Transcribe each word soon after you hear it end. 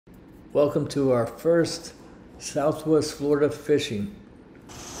Welcome to our first Southwest Florida fishing.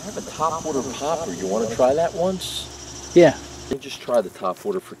 I have a topwater popper. You want to try that once? Yeah. Let me just try the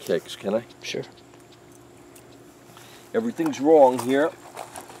topwater for kicks, can I? Sure. Everything's wrong here.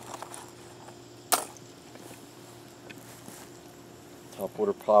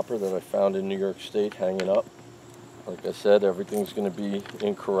 Topwater popper that I found in New York State hanging up. Like I said, everything's going to be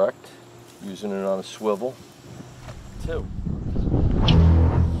incorrect. Using it on a swivel. Two.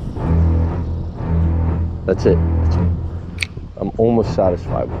 That's it. I'm almost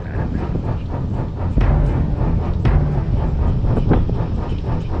satisfied with that.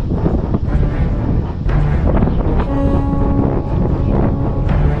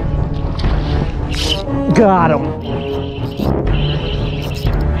 Got him.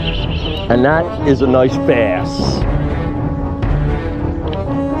 And that is a nice bass.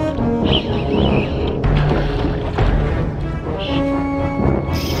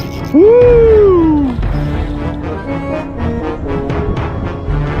 Woo!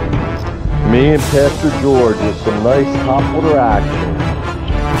 Me and Pastor George with some nice topwater action.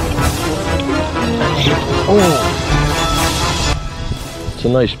 Oh. It's a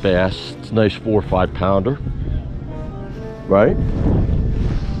nice bass. It's a nice 4 or 5 pounder. Right?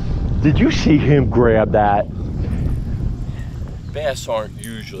 Did you see him grab that? Bass aren't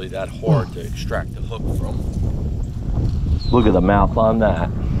usually that hard to extract the hook from. Look at the mouth on that.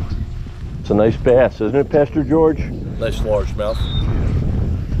 It's a nice bass, isn't it, Pastor George? Nice largemouth.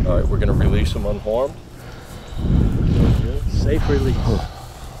 All right, we're going to release him unharmed. Safe release.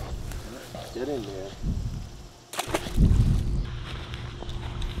 Get in there.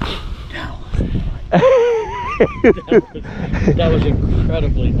 That was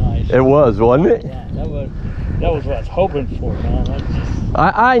incredibly nice. It was, wasn't it? Yeah, that was what I was hoping for, man.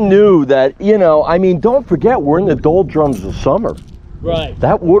 I knew that, you know, I mean, don't forget, we're in the doldrums of summer. Right.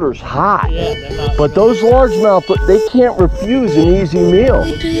 That water's hot. Yeah, they're not. But those largemouth, they can't refuse an easy meal.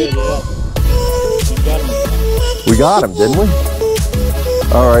 Good, yeah. We got him, didn't we?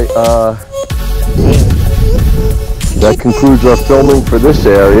 All right, that concludes our filming for this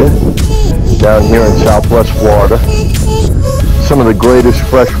area down here in Southwest Florida. Some of the greatest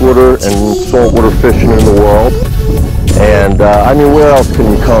freshwater and saltwater fishing in the world. And I mean, where else can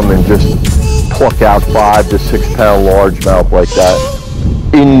you come and just pluck out 5 to 6 pound largemouth like that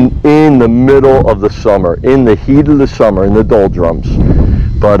in the middle of the summer, in the heat of the summer, in the doldrums?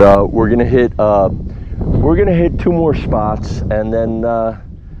 But we're gonna hit 2 more spots, and then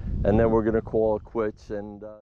we're gonna call it quits. And